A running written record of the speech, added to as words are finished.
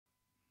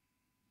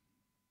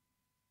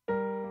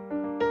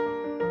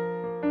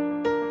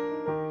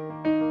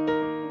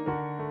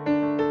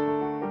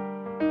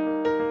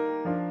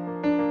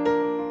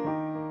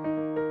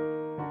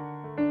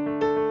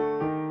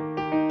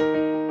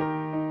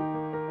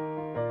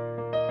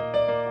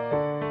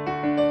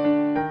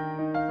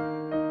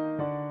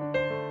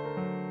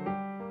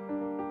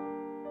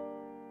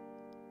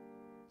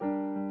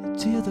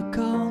into the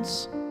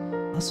gods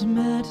as a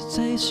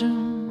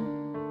meditation,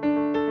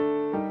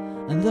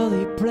 and though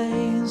he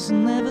plays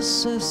never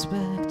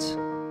suspect,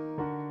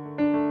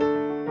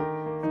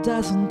 he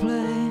doesn't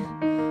play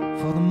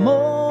for the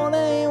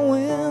morning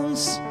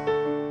winds,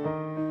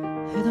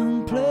 he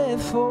don't play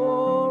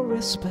for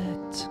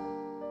respect.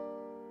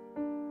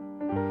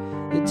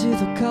 Into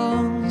the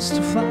gods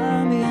to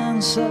find the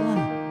answer,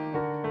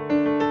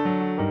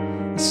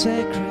 a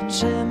sacred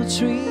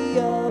geometry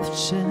of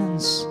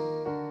chance,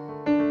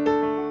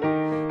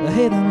 the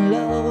hidden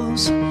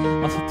laws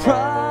of a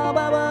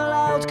probable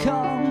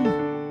outcome,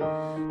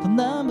 the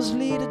numbers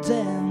lead a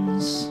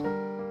dance.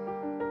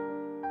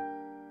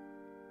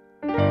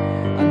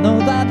 I know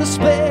that the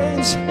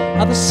spades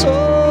are the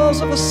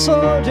souls of a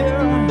soldier,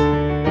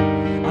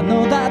 I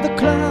know that the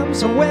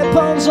clubs are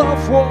weapons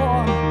of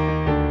war,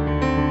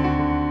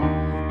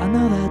 I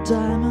know that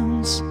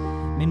diamonds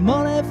mean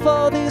money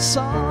for this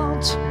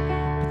art,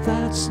 but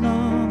that's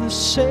not the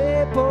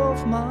shape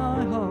of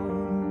my heart.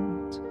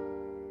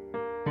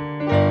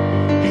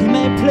 He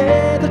may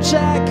play the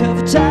jack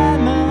of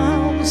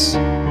diamonds,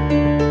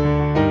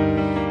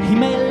 he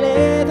may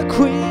lay the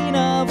queen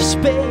of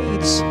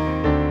spades,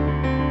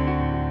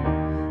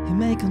 he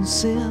may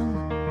conceal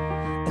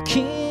a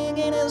king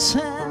in his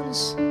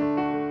hands,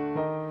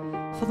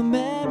 for the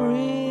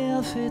memory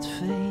of it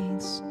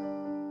fades.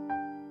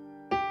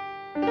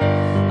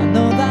 I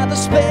know that the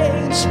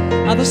spades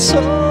are the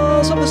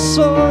souls of a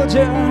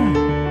soldier,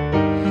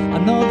 I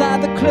know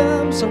that the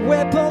clubs are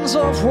weapons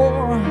of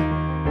war,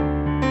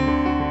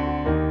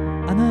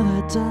 I know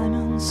that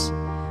diamonds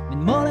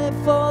mean money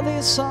for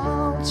this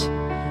art,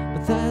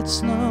 but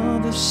that's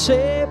not the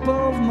shape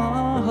of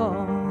my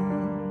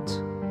heart.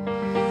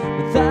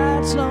 But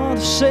that's not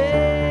the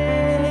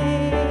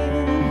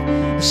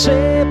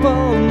shape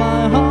of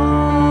my heart.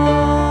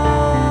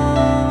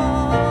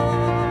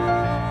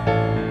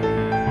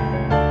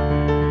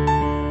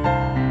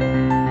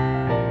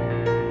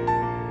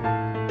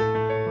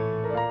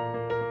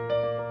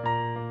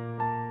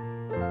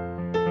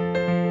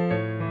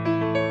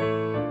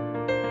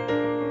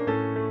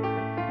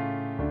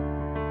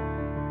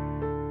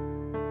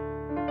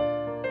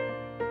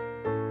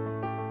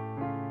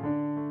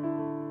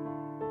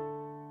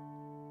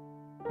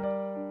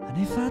 And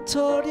if I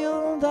told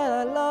you that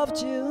I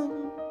loved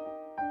you,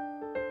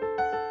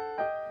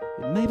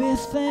 you'd maybe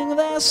think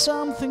there's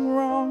something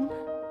wrong.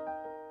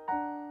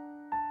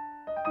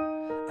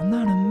 I'm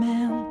not a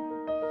man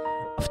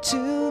of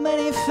too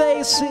many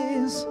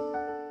faces,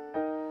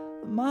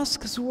 the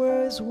mask is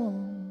where it's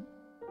worn.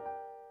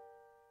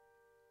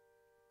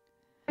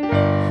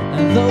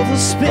 And though the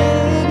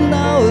spirit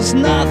knows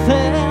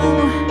nothing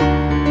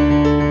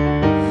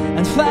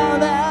and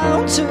found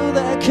out to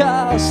their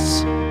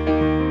costs,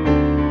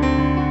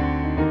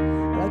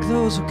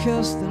 those who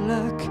curse their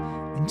luck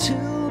in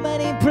too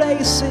many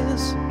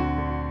places,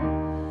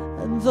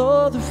 and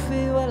though the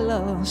few are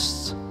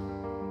lost,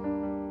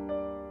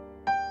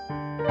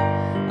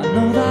 I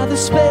know that the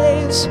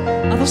spades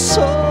are the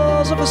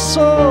souls of a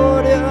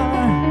soldier,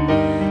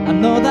 I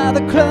know that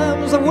the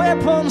clubs are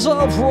weapons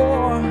of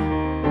war,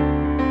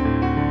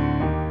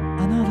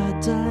 I know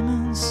that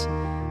diamonds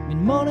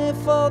mean money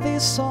for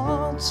this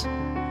art,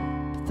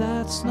 but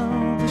that's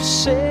not the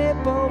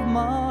shape of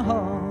my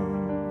heart.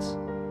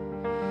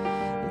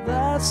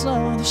 That's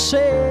not the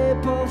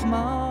shape of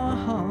my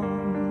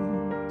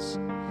heart.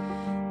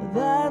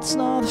 That's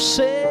not the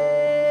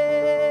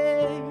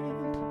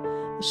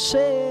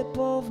shape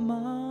of my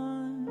heart.